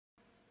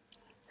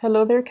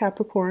Hello there,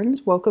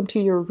 Capricorns. Welcome to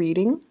your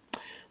reading.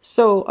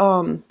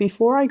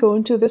 Before I go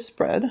into this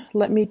spread,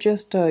 let me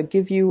just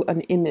give you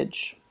an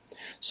image.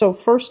 So,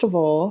 first of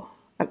all,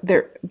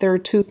 there are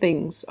two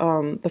things.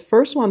 The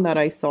first one that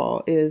I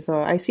saw is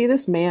I see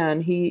this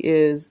man. He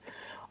is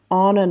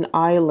on an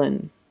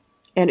island,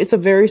 and it's a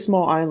very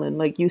small island.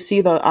 Like you see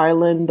the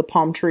island, the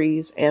palm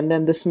trees, and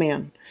then this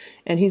man,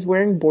 and he's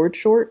wearing board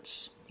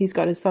shorts. He's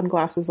got his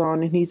sunglasses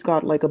on, and he's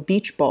got like a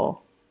beach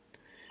ball.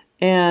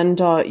 And,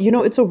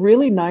 it's a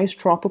really nice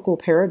tropical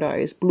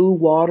paradise, blue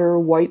water,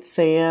 white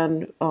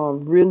sand,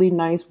 really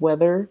nice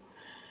weather.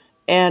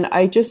 And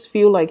I just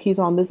feel like he's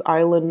on this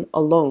island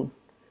alone.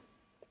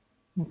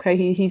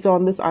 Okay, he's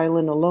on this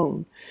island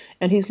alone.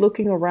 And he's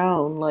looking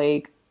around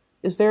like,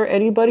 is there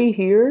anybody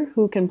here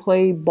who can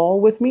play ball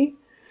with me?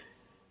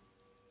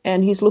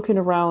 And he's looking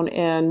around,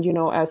 and,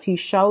 as he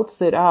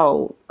shouts it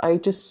out, I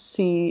just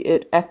see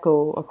it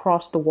echo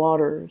across the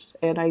waters.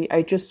 And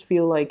I just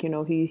feel like,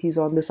 he's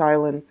on this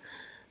island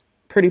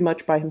pretty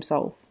much by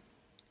himself.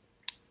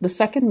 The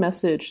second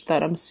message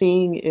that I'm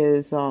seeing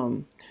is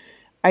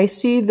I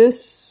see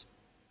this,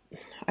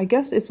 I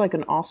guess it's like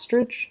an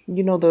ostrich,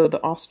 the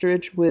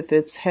ostrich with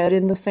its head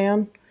in the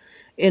sand,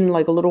 in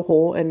like a little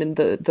hole, and then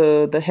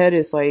the head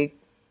is like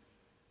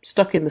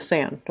stuck in the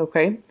sand,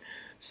 okay?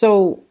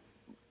 So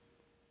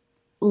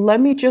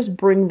let me just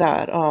bring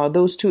that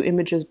those two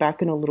images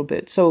back in a little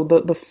bit. So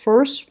the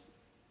first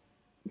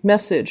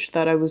message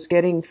that I was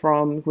getting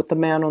from with the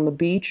man on the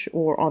beach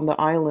or on the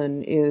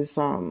island is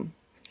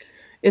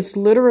it's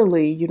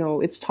literally,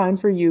 it's time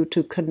for you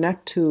to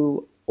connect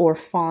to or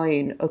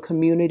find a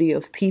community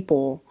of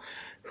people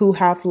who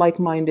have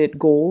like-minded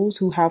goals,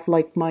 who have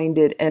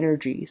like-minded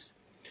energies.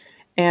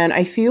 And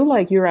I feel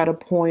like you're at a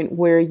point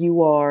where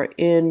you are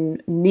in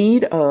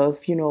need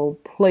of,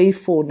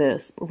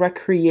 playfulness,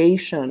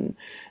 recreation,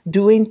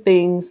 doing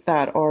things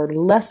that are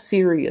less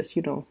serious,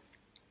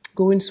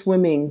 going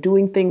swimming,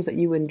 doing things that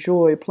you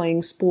enjoy,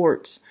 playing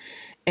sports,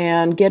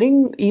 and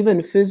getting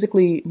even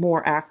physically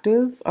more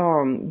active,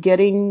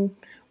 getting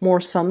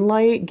more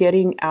sunlight,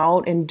 getting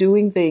out and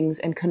doing things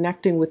and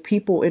connecting with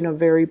people in a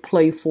very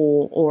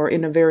playful or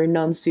in a very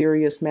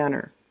non-serious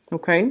manner.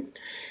 Okay?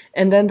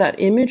 And then that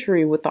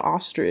imagery with the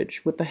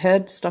ostrich, with the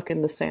head stuck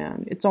in the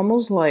sand, it's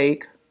almost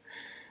like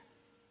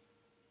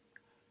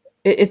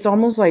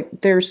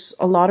there's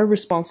a lot of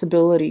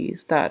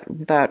responsibilities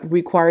that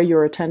require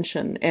your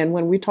attention. And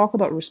when we talk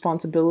about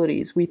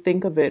responsibilities, we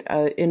think of it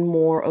in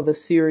more of a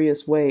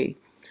serious way,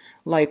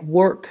 like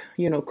work,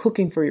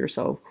 cooking for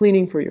yourself,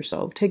 cleaning for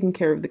yourself, taking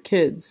care of the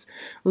kids,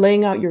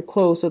 laying out your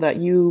clothes so that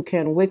you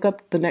can wake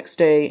up the next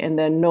day and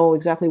then know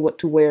exactly what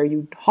to wear.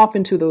 You hop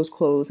into those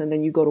clothes and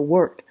then you go to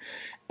work,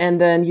 and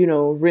then,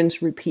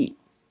 rinse, repeat.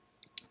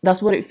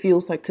 That's what it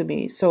feels like to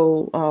me.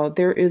 So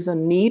there is a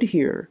need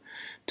here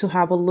to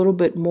have a little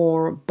bit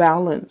more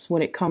balance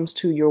when it comes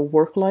to your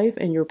work life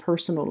and your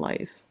personal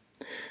life.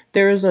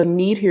 There is a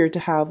need here to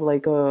have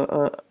like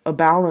a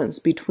balance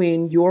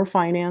between your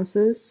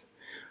finances,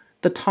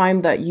 the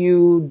time that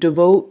you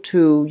devote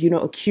to,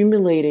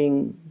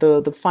 accumulating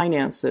the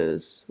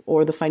finances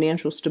or the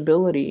financial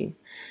stability,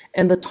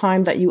 and the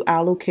time that you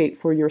allocate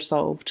for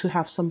yourself to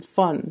have some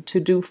fun, to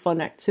do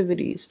fun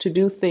activities, to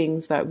do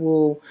things that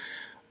will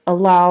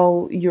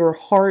allow your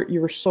heart,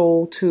 your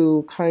soul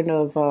to kind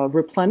of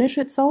replenish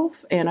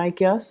itself, and I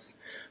guess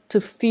to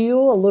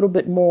feel a little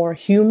bit more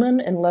human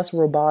and less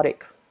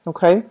robotic.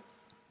 Okay?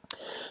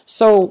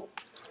 So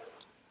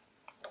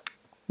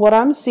what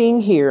I'm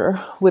seeing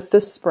here with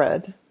this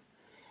spread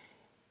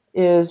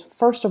is,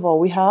 first of all,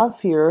 we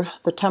have here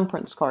the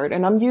Temperance card,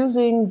 and I'm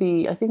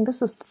using I think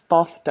this is the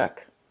Thoth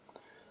deck.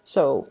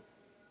 So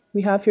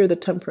we have here the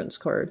Temperance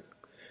card,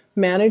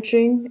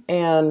 managing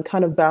and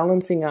kind of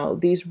balancing out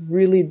these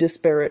really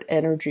disparate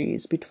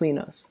energies between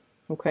us.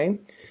 Okay.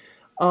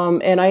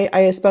 And I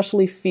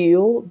especially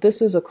feel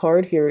this is a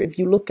card here. If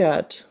you look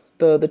at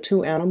the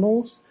two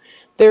animals,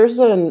 there's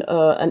an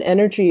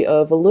energy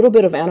of a little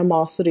bit of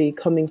animosity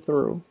coming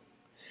through.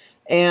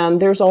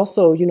 And there's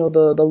also,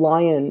 the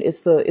lion,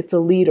 it's a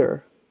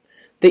leader.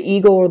 The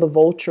eagle or the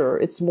vulture,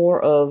 it's more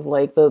of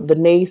like the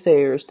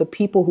naysayers, the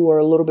people who are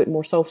a little bit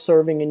more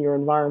self-serving in your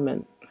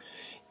environment.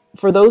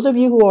 For those of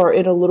you who are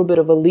in a little bit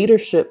of a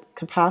leadership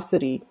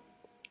capacity,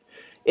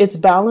 it's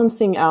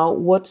balancing out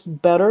what's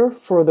better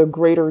for the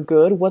greater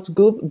good, what's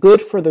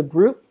good for the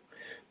group,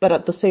 but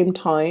at the same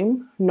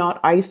time, not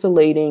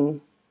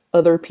isolating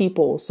other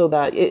people, so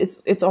that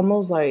it's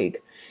almost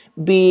like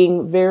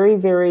being very,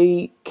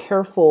 very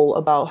careful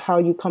about how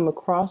you come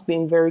across,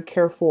 being very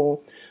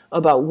careful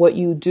about what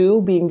you do,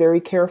 being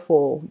very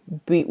careful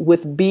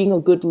with being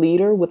a good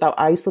leader without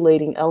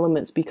isolating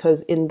elements,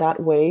 because in that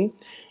way,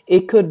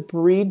 it could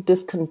breed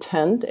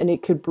discontent, and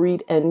it could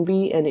breed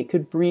envy, and it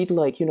could breed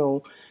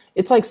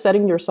it's like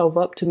setting yourself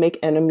up to make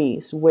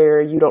enemies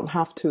where you don't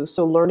have to.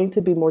 So learning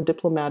to be more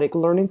diplomatic,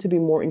 learning to be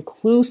more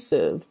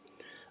inclusive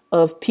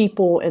of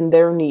people and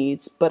their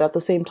needs, but at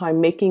the same time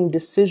making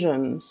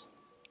decisions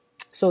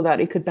so that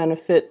it could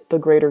benefit the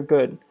greater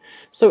good.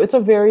 So it's a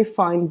very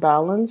fine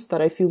balance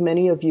that I feel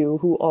many of you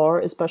who are,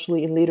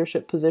 especially in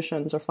leadership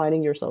positions, are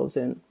finding yourselves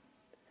in.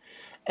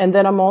 And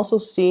then I'm also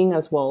seeing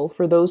as well,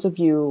 for those of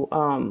you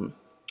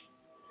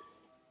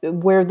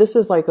where this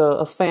is like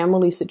a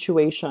family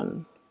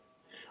situation,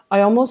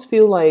 I almost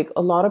feel like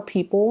a lot of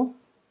people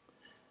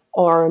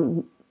are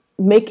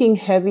making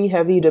heavy,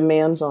 heavy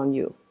demands on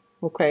you.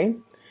 Okay.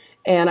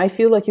 And I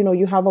feel like,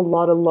 you have a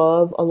lot of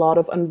love, a lot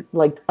of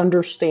like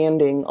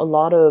understanding, a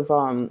lot of,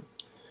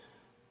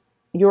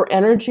 your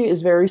energy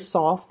is very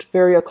soft,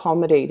 very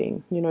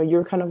accommodating.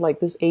 You're kind of like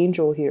this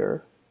angel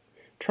here,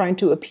 trying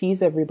to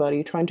appease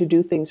everybody, trying to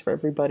do things for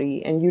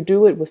everybody. And you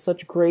do it with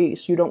such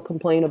grace. You don't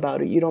complain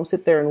about it. You don't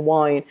sit there and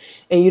whine,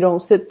 and you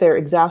don't sit there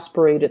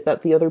exasperated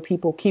that the other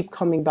people keep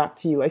coming back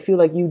to you. I feel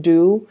like you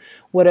do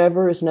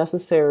whatever is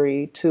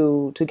necessary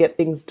to get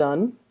things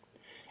done.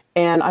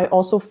 And I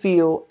also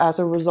feel as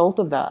a result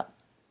of that,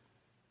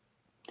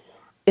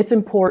 it's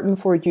important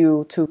for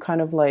you to kind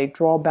of like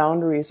draw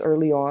boundaries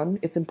early on.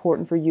 It's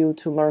important for you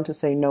to learn to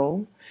say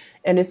no.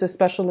 And it's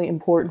especially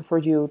important for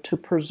you to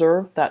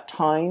preserve that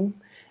time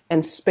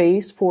and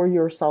space for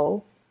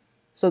yourself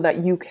so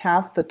that you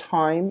have the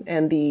time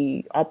and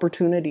the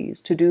opportunities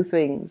to do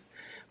things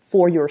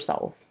for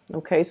yourself.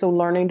 Okay, so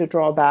learning to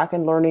draw back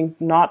and learning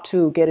not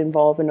to get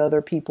involved in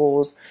other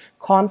people's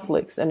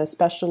conflicts, and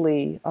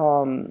especially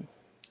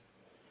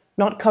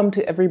not come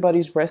to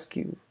everybody's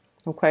rescue.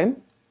 Okay.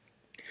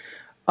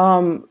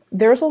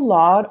 There's a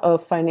lot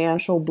of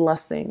financial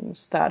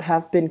blessings that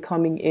have been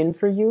coming in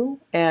for you,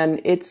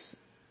 and it's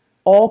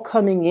all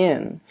coming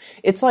in.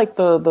 It's like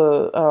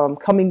the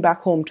coming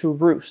back home to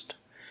roost.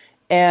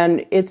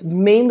 And it's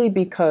mainly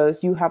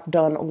because you have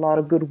done a lot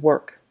of good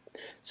work.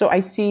 So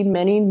I see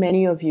many,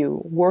 many of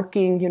you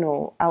working,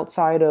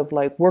 outside of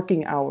like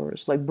working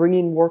hours, like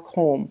bringing work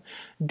home,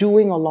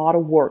 doing a lot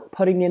of work,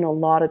 putting in a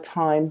lot of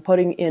time,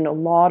 putting in a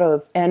lot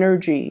of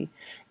energy,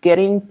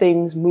 getting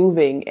things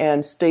moving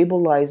and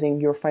stabilizing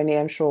your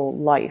financial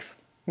life.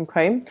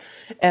 Okay.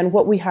 And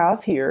what we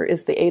have here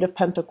is the Eight of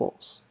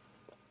Pentacles,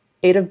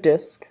 Eight of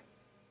Disc.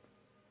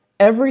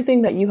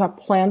 Everything that you have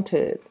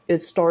planted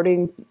is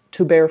starting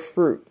to bear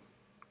fruit.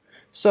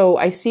 So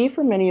I see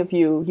for many of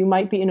you, you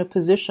might be in a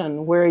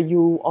position where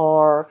you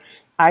are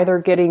either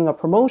getting a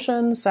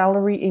promotion,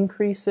 salary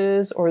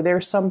increases, or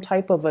there's some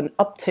type of an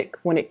uptick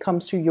when it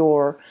comes to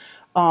your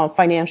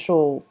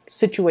financial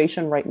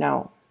situation right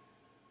now.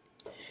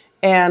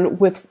 And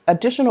with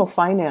additional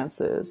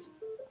finances,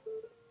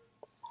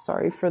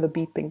 sorry for the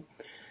beeping,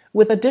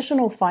 with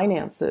additional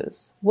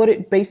finances, what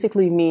it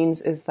basically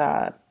means is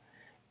that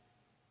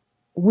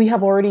we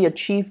have already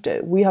achieved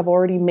it. We have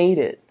already made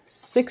it.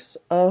 Six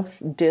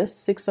of Discs,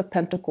 Six of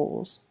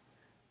Pentacles,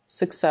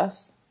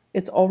 success.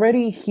 It's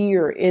already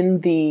here in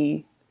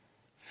the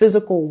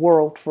physical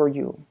world for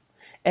you.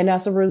 And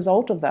as a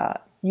result of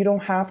that, you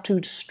don't have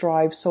to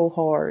strive so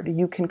hard.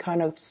 You can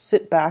kind of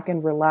sit back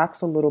and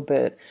relax a little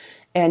bit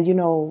and,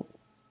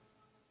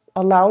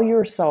 allow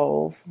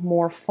yourself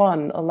more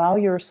fun. Allow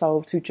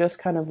yourself to just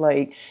kind of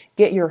like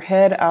get your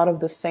head out of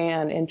the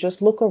sand and just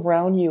look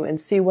around you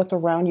and see what's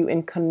around you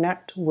and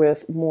connect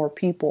with more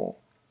people.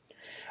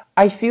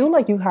 I feel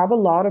like you have a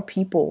lot of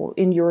people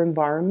in your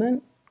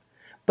environment,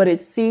 but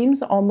it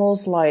seems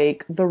almost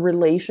like the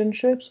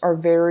relationships are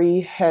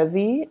very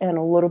heavy and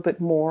a little bit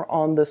more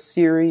on the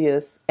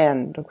serious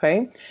end,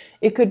 okay?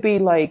 It could be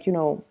like,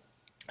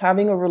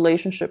 having a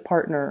relationship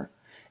partner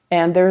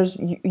and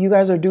you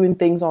guys are doing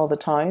things all the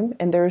time,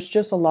 and there's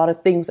just a lot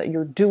of things that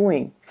you're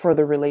doing for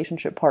the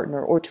relationship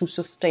partner or to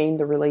sustain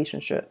the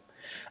relationship.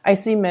 I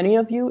see many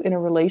of you in a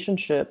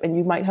relationship and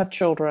you might have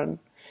children,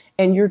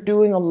 and you're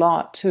doing a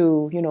lot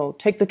to,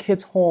 take the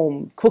kids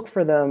home, cook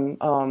for them,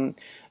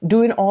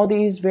 doing all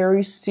these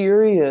very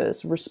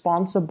serious,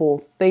 responsible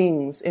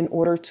things in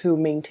order to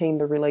maintain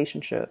the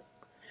relationship.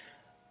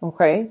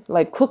 Okay?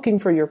 Like cooking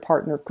for your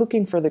partner,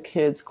 cooking for the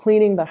kids,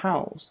 cleaning the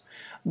house.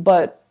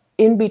 But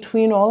in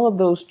between all of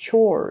those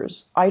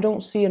chores, I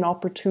don't see an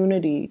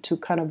opportunity to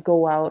kind of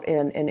go out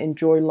and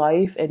enjoy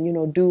life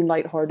and, do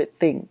lighthearted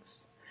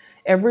things.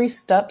 Every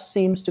step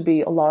seems to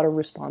be a lot of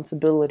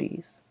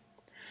responsibilities.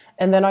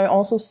 And then I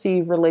also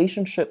see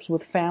relationships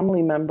with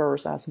family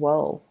members as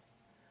well,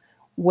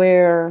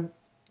 where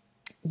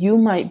you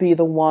might be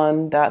the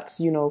one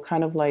that's,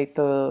 kind of like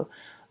the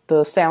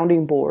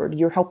sounding board.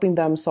 You're helping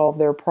them solve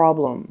their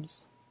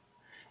problems.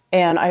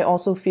 And I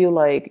also feel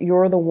like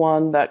you're the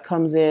one that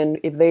comes in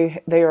if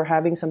they are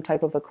having some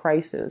type of a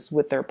crisis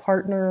with their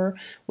partner,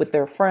 with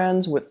their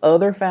friends, with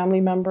other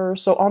family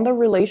members. So on the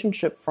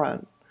relationship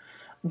front,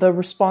 the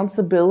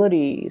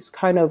responsibilities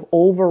kind of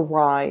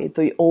override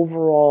the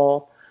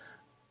overall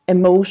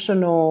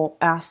emotional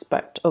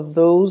aspect of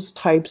those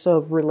types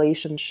of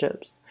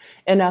relationships.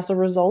 And as a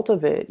result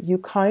of it, you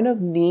kind of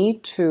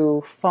need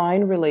to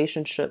find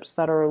relationships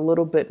that are a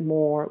little bit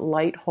more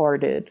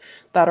lighthearted,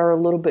 that are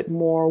a little bit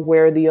more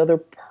where the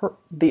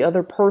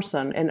other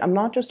person, and I'm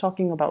not just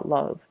talking about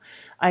love.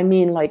 I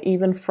mean like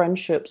even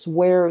friendships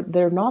where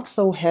they're not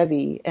so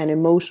heavy and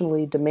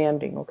emotionally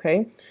demanding,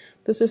 okay?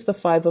 This is the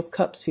Five of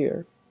Cups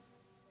here.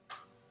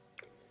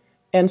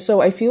 And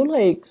so I feel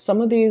like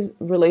some of these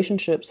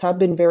relationships have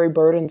been very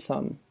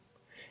burdensome.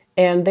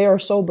 And they are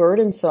so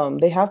burdensome.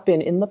 They have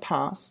been in the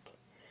past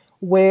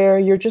where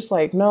you're just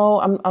like,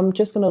 no, I'm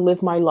just going to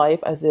live my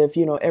life as if,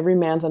 every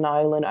man's an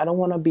island. I don't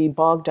want to be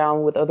bogged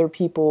down with other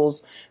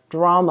people's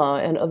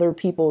drama and other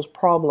people's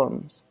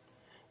problems.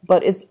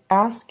 But it's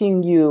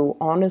asking you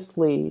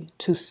honestly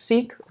to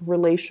seek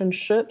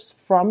relationships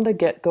from the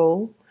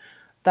get-go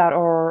that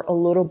are a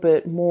little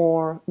bit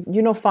more,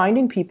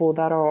 finding people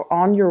that are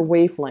on your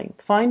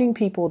wavelength, finding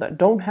people that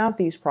don't have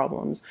these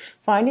problems,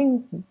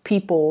 finding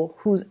people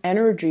whose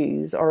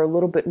energies are a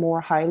little bit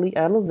more highly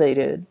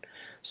elevated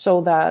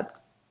so that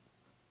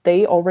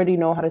they already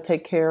know how to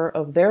take care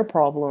of their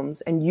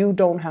problems and you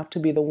don't have to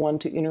be the one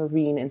to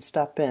intervene and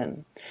step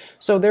in.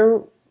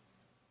 So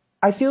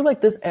I feel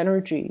like this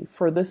energy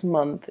for this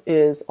month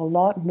is a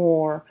lot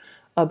more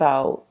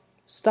about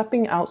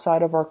stepping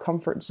outside of our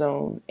comfort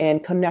zone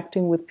and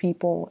connecting with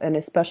people, and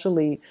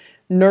especially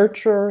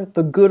nurture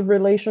the good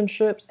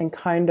relationships and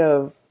kind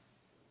of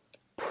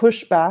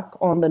push back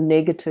on the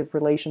negative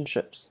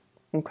relationships.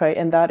 Okay.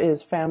 And that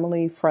is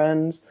family,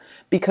 friends,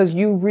 because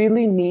you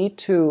really need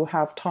to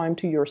have time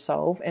to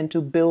yourself and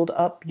to build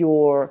up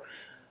your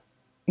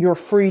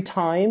free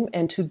time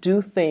and to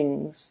do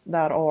things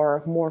that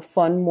are more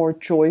fun, more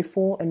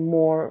joyful, and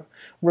more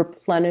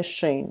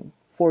replenishing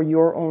for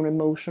your own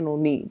emotional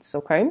needs.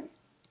 Okay.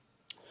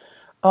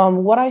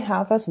 What I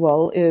have as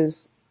well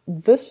is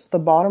the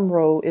bottom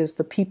row is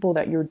the people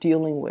that you're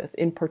dealing with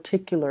in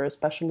particular,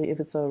 especially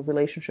if it's a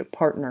relationship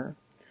partner.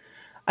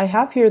 I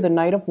have here the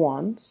Knight of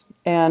Wands,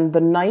 and the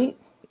Knight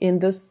in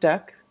this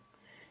deck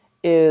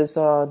is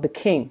the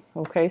King.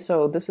 Okay,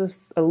 so this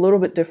is a little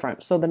bit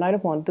different. So the Knight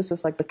of Wands, this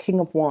is like the King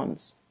of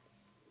Wands.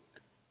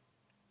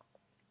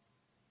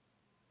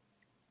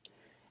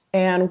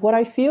 And what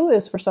I feel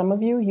is for some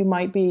of you, you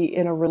might be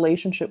in a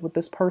relationship with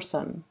this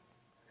person.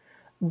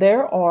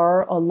 There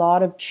are a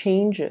lot of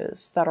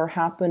changes that are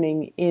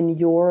happening in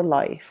your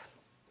life.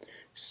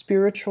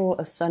 Spiritual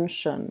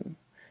ascension,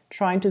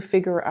 trying to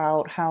figure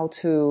out how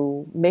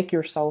to make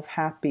yourself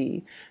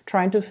happy,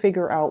 trying to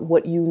figure out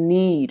what you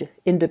need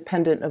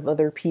independent of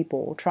other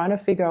people, trying to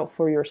figure out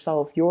for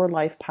yourself your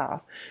life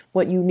path,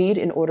 what you need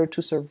in order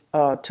to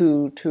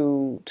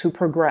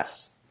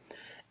progress.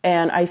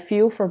 And I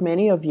feel for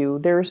many of you,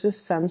 there's this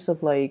sense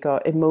of like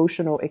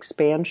emotional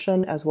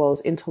expansion as well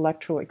as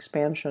intellectual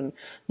expansion.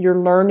 You're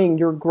learning,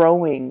 you're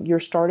growing, you're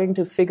starting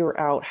to figure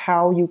out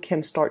how you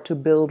can start to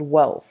build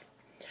wealth.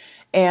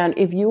 And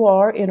if you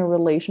are in a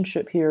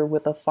relationship here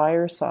with a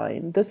fire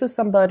sign, this is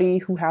somebody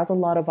who has a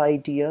lot of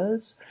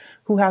ideas,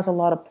 who has a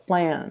lot of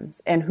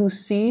plans, and who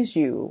sees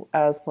you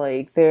as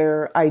like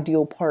their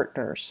ideal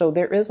partner. So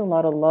there is a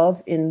lot of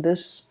love in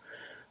this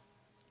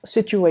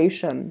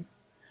situation.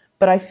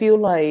 But I feel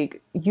like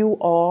you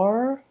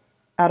are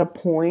at a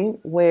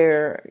point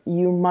where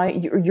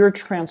you're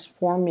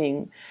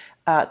transforming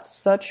at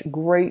such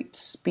great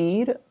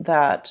speed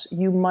that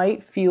you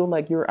might feel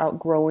like you're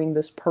outgrowing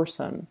this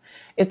person.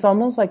 It's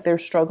almost like they're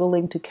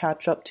struggling to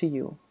catch up to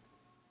you.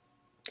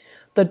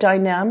 The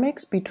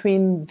dynamics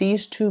between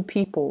these two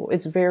people,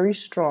 it's very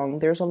strong.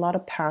 There's a lot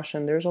of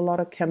passion. There's a lot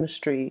of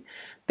chemistry.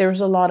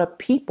 There's a lot of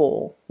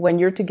people when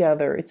you're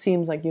together. It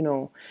seems like,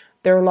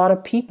 there are a lot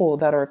of people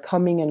that are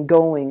coming and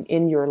going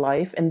in your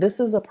life. And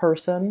this is a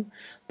person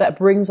that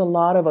brings a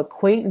lot of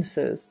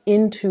acquaintances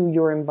into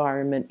your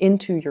environment,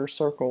 into your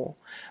circle.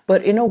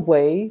 But in a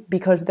way,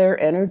 because their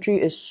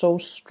energy is so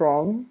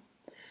strong,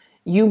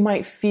 you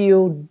might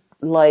feel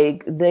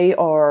like they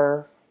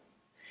are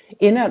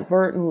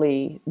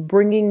inadvertently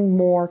bringing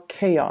more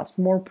chaos,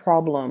 more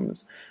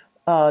problems,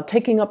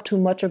 taking up too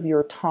much of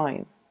your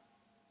time.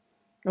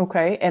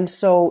 Okay, and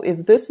so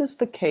if this is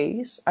the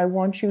case, I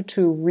want you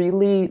to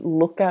really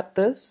look at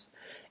this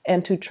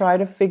and to try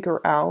to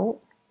figure out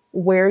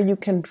where you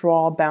can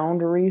draw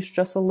boundaries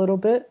just a little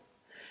bit.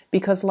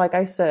 Because like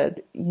I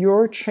said,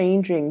 you're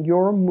changing,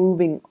 you're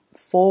moving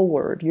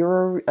forward,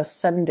 you're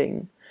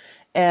ascending.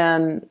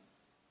 And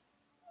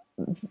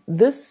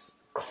this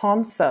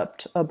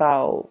concept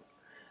about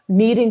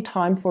needing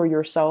time for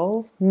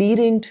yourself,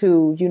 needing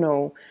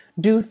to,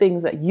 do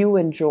things that you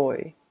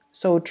enjoy.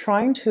 So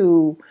trying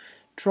to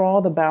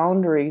draw the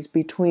boundaries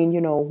between,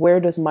 where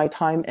does my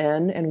time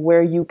end and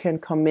where you can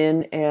come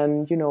in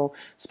and,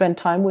 spend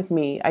time with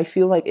me. I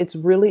feel like it's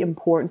really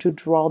important to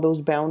draw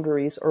those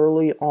boundaries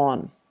early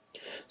on.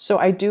 So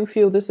I do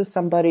feel this is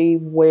somebody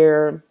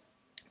where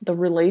the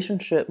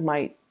relationship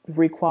might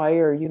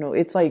require,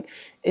 it's like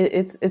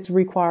it's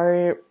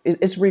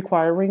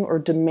requiring or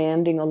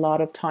demanding a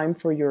lot of time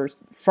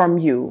from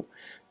you,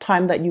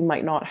 time that you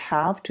might not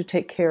have to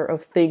take care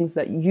of things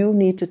that you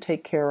need to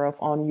take care of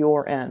on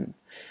your end,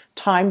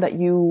 time that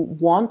you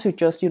want to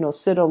just,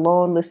 sit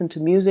alone, listen to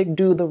music,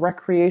 do the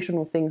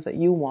recreational things that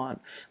you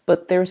want,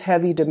 but there's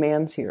heavy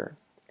demands here.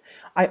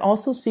 I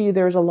also see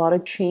there's a lot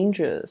of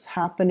changes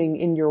happening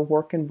in your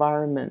work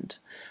environment.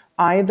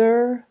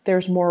 Either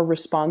there's more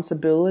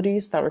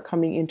responsibilities that are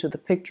coming into the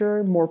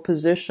picture, more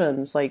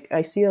positions, like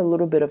I see a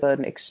little bit of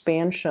an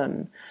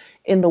expansion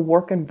in the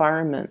work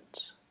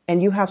environment.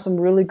 And you have some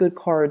really good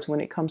cards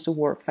when it comes to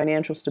work,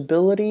 financial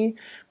stability,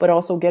 but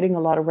also getting a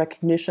lot of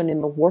recognition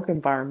in the work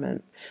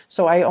environment.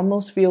 So I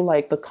almost feel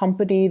like the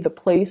company, the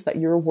place that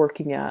you're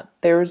working at,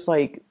 there's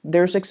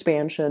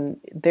expansion,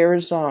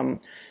 there's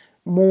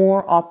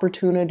more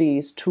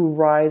opportunities to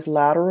rise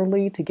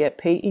laterally, to get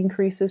pay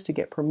increases, to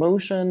get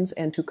promotions,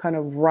 and to kind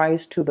of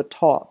rise to the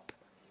top.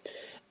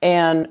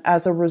 And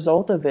as a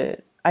result of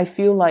it, I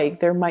feel like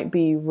there might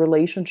be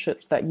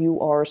relationships that you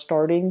are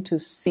starting to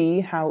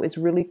see how it's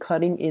really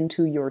cutting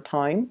into your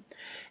time.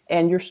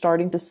 And you're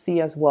starting to see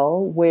as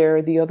well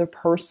where the other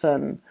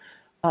person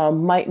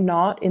might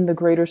not, in the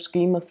greater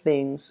scheme of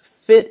things,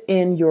 fit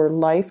in your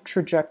life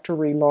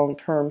trajectory long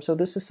term. So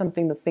this is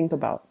something to think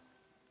about.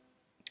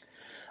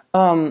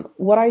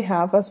 What I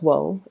have as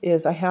well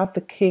is I have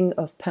the King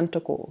of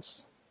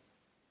Pentacles.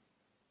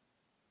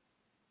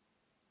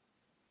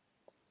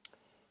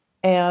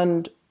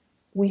 And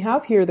we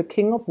have here the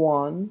King of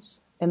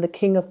Wands and the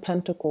King of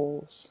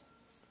Pentacles.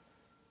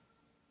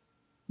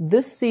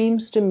 This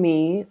seems to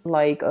me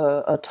like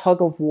a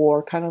tug of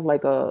war, kind of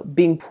like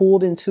being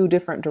pulled in two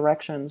different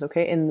directions,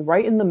 okay? And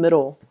right in the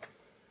middle,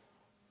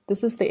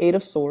 this is the Eight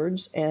of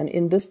Swords, and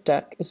in this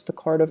deck is the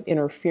card of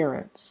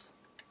interference.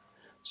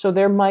 So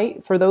there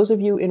might, for those of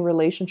you in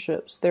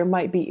relationships, there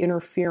might be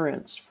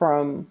interference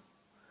from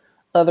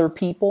other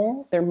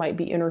people. There might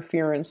be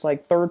interference,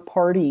 like third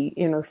party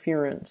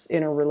interference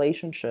in a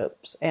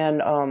relationships.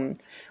 And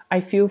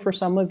I feel for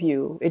some of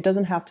you, it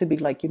doesn't have to be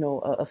like,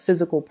 a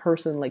physical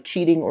person like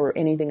cheating or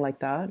anything like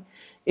that.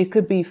 It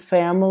could be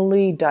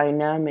family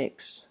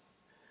dynamics,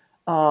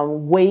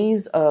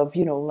 ways of,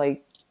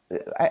 like,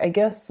 I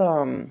guess,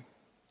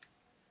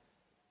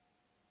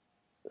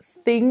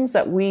 things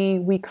that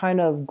we kind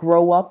of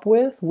grow up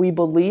with. We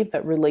believe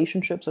that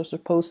relationships are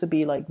supposed to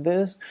be like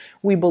this.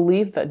 We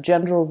believe that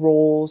gender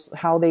roles,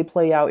 how they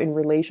play out in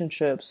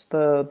relationships,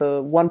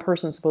 the one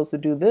person's supposed to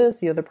do this,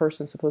 the other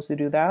person's supposed to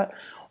do that.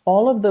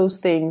 All of those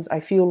things I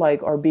feel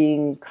like are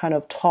being kind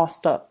of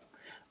tossed up,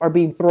 are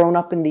being thrown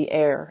up in the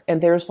air. And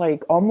there's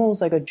like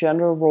almost like a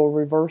gender role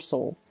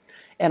reversal.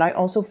 And I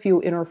also feel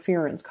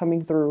interference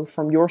coming through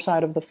from your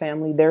side of the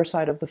family, their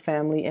side of the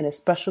family, and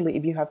especially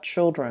if you have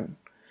children.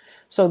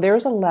 So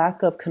there's a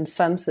lack of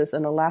consensus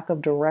and a lack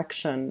of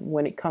direction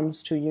when it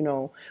comes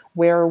to,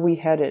 where are we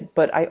headed?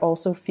 But I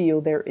also feel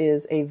there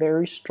is a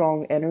very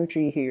strong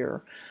energy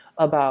here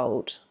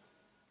about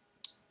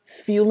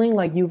feeling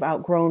like you've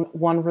outgrown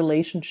one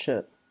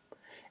relationship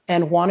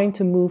and wanting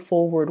to move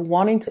forward,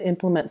 wanting to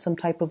implement some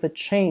type of a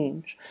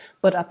change.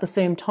 But at the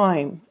same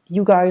time,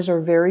 you guys are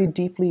very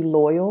deeply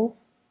loyal.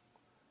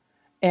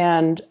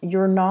 And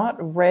you're not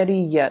ready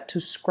yet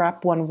to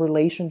scrap one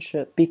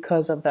relationship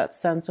because of that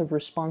sense of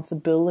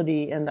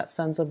responsibility and that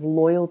sense of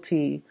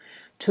loyalty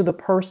to the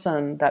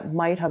person that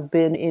might have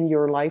been in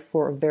your life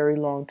for a very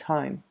long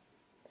time.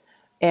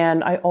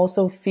 And I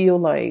also feel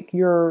like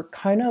you're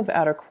kind of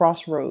at a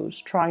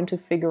crossroads trying to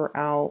figure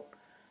out,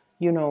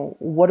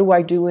 what do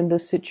I do in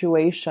this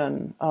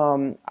situation?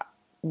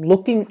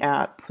 Looking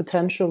at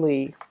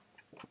potentially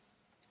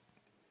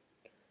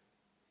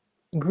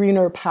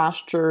greener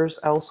pastures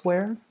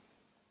elsewhere.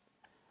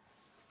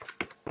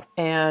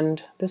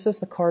 And this is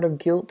the card of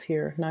guilt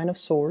here, Nine of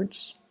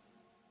Swords.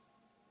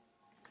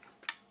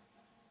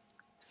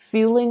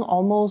 Feeling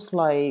almost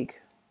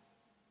like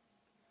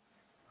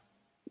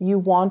you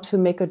want to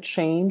make a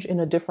change in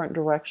a different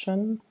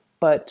direction,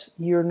 but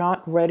you're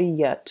not ready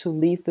yet to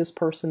leave this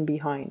person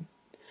behind.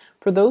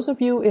 For those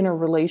of you in a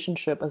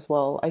relationship as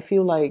well, I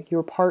feel like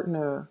your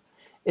partner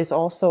is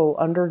also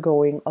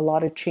undergoing a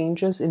lot of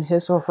changes in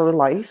his or her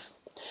life.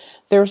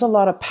 There's a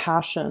lot of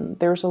passion.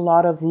 There's a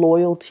lot of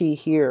loyalty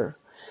here.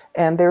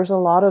 And there's a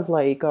lot of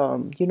like,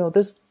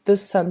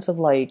 this sense of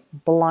like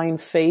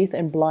blind faith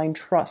and blind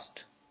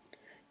trust.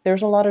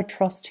 There's a lot of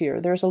trust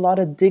here. There's a lot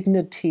of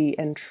dignity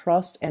and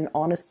trust and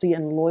honesty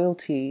and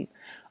loyalty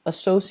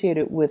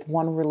associated with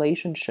one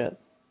relationship.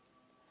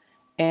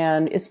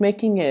 And it's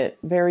making it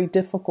very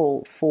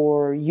difficult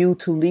for you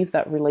to leave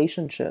that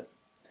relationship.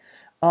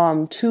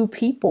 Two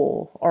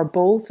people are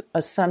both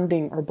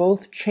ascending, or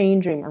both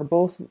changing, or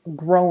both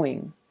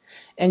growing.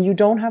 And you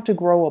don't have to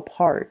grow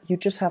apart. You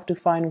just have to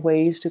find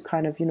ways to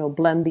kind of,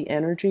 blend the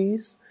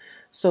energies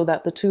so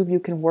that the two of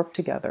you can work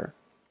together.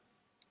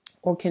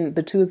 Or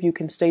the two of you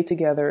can stay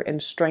together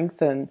and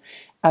strengthen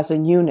as a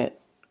unit.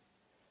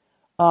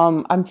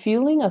 I'm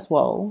feeling as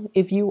well,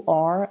 if you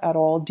are at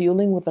all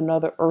dealing with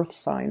another earth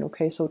sign,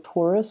 okay, so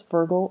Taurus,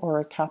 Virgo, or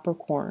a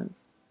Capricorn,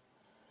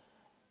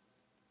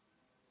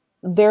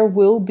 there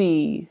will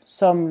be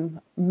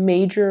some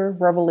major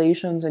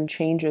revelations and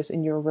changes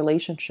in your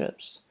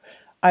relationships.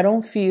 I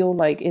don't feel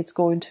like it's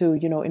going to,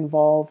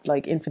 involve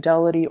like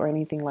infidelity or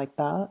anything like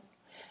that.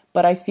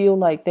 But I feel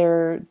like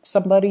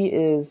somebody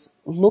is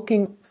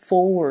looking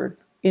forward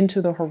into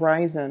the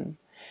horizon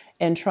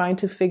and trying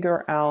to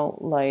figure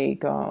out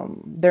like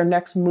their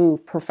next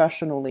move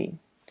professionally.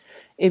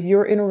 If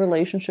you're in a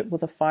relationship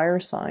with a fire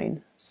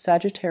sign,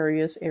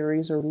 Sagittarius,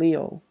 Aries, or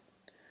Leo,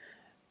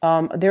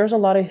 there's a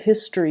lot of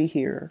history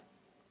here.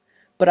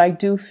 But I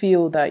do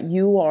feel that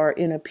you are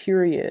in a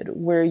period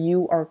where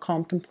you are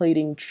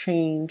contemplating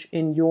change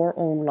in your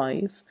own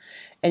life.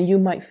 And you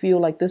might feel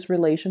like this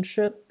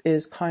relationship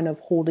is kind of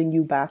holding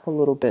you back a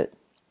little bit.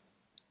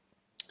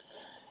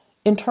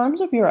 In terms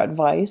of your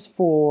advice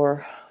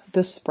for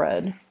this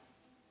spread,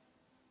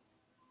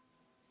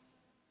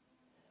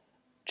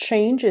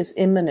 change is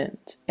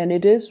imminent and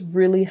it is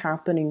really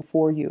happening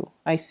for you.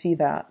 I see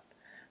that.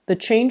 The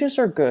changes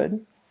are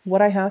good.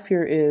 What I have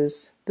here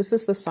is, this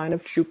is the sign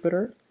of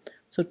Jupiter.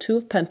 So Two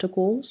of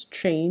Pentacles,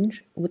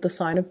 change with the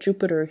sign of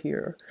Jupiter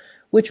here,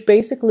 which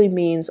basically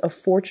means a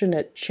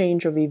fortunate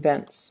change of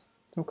events,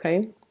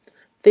 okay?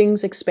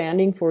 Things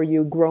expanding for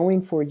you,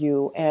 growing for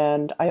you.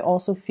 And I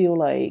also feel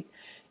like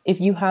if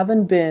you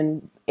haven't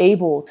been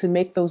able to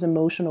make those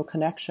emotional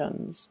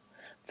connections,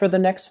 for the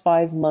next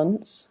 5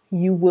 months,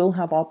 you will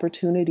have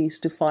opportunities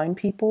to find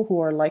people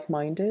who are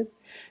like-minded.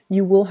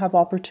 You will have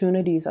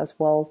opportunities as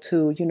well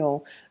to,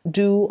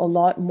 do a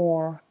lot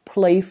more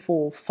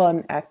playful,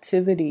 fun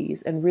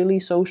activities and really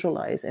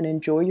socialize and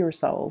enjoy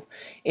yourself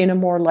in a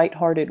more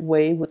lighthearted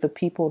way with the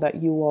people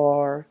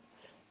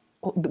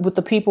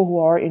who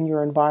are in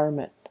your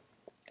environment.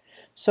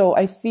 So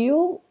I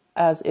feel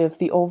as if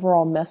the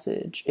overall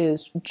message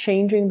is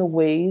changing the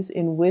ways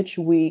in which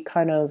we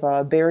kind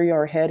of bury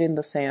our head in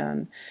the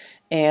sand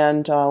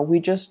and we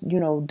just,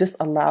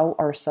 disallow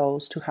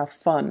ourselves to have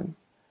fun.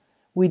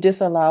 We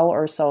disallow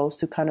ourselves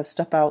to kind of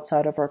step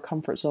outside of our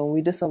comfort zone.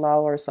 We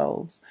disallow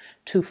ourselves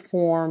to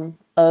form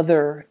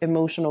other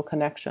emotional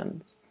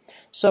connections.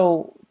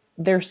 So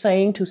they're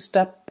saying to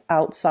step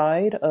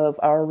outside of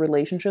our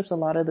relationships a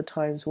lot of the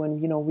times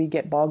when, we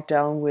get bogged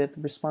down with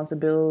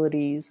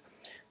responsibilities,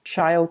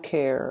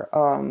 childcare,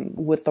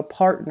 with the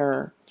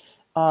partner.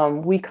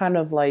 We kind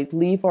of like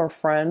leave our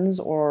friends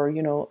or,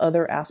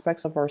 other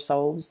aspects of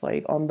ourselves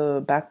like on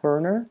the back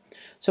burner.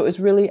 So it's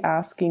really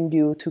asking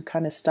you to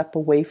kind of step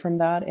away from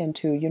that and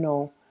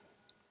to,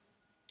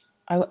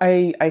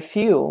 I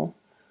feel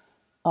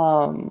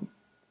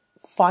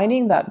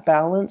finding that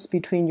balance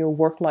between your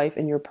work life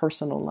and your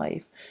personal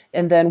life.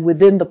 And then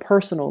within the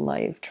personal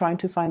life, trying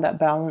to find that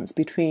balance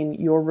between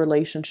your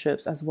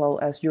relationships as well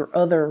as your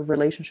other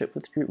relationship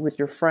with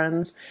your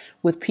friends,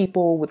 with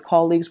people, with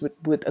colleagues,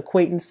 with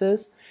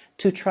acquaintances,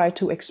 to try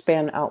to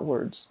expand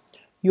outwards.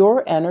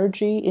 Your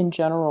energy in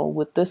general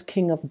with this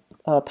King of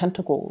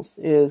Pentacles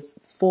is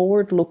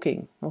forward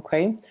looking,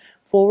 okay?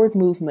 Forward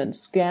movement,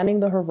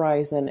 scanning the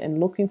horizon and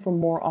looking for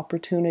more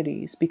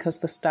opportunities because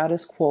the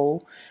status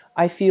quo,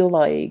 I feel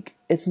like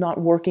it's not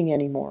working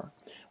anymore.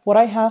 What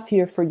I have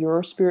here for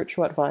your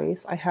spiritual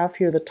advice, I have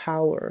here the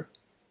Tower.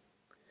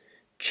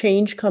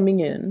 Change coming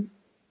in.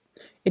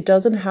 It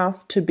doesn't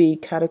have to be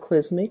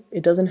cataclysmic.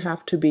 It doesn't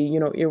have to be,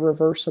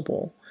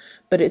 irreversible.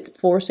 But it's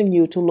forcing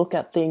you to look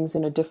at things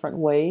in a different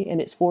way. And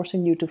it's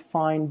forcing you to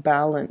find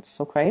balance,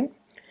 okay?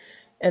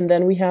 And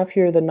then we have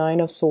here the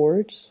Nine of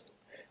Swords,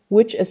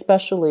 which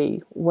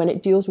especially when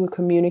it deals with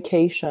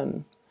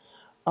communication,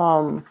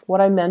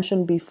 what I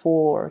mentioned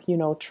before,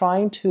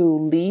 trying to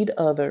lead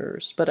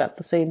others, but at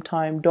the same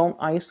time, don't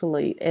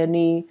isolate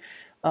any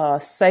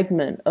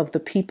segment of the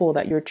people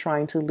that you're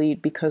trying to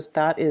lead, because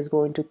that is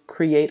going to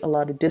create a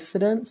lot of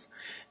dissonance.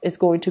 It's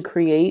going to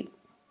create,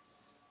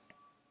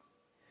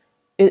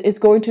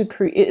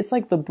 it's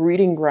like the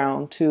breeding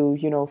ground to,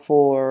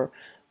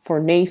 for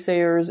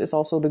naysayers. It's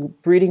also the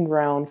breeding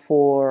ground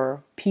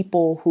for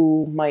people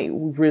who might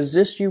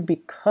resist you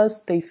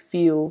because they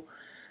feel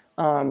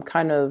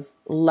kind of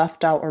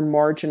left out or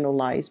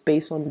marginalized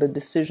based on the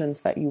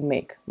decisions that you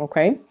make.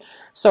 Okay,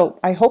 so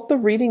I hope the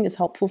reading is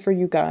helpful for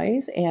you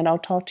guys, and I'll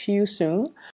talk to you soon.